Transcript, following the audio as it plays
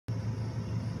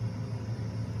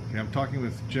Okay, I'm talking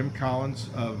with Jim Collins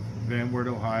of Van-Wert,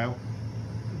 Ohio.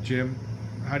 Jim,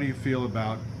 how do you feel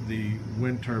about the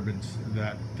wind turbines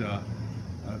that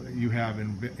you have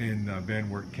in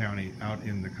Van-Wert County out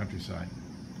in the countryside?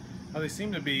 Well, they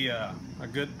seem to be a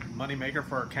good money maker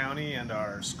for our county and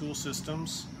our school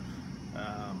systems. Do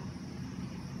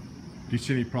you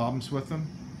see any problems with them?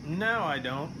 No, I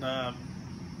don't.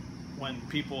 When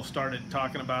people started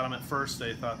talking about them at first,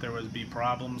 they thought there would be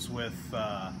problems with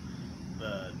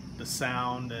the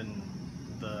sound and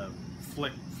the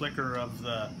flicker of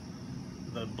the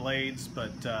blades,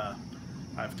 but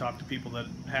I've talked to people that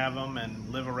have them and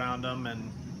live around them,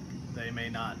 and they may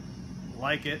not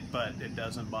like it, but it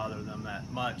doesn't bother them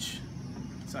that much.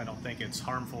 So I don't think it's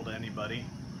harmful to anybody.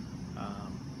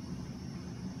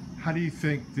 How do you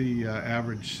think the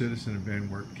average citizen of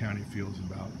Van-Wert County feels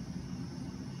about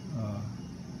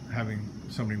having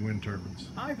so many wind turbines?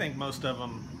 I think most of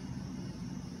them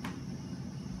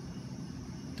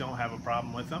don't have a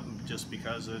problem with them, just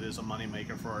because it is a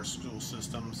moneymaker for our school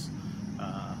systems.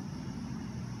 I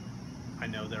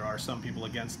know there are some people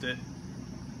against it,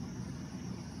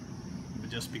 but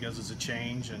just because it's a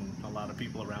change, and a lot of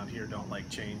people around here don't like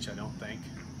change, I don't think.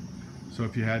 So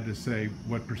if you had to say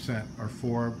what percent are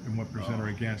for and what percent are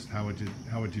against, how would you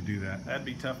do that? That'd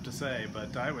be tough to say,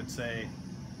 but I would think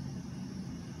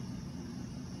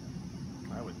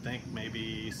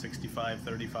maybe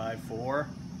 65-35 for.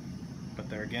 But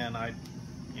there again,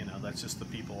 that's just the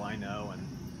people I know and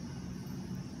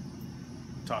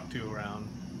talk to around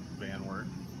Van-Wert.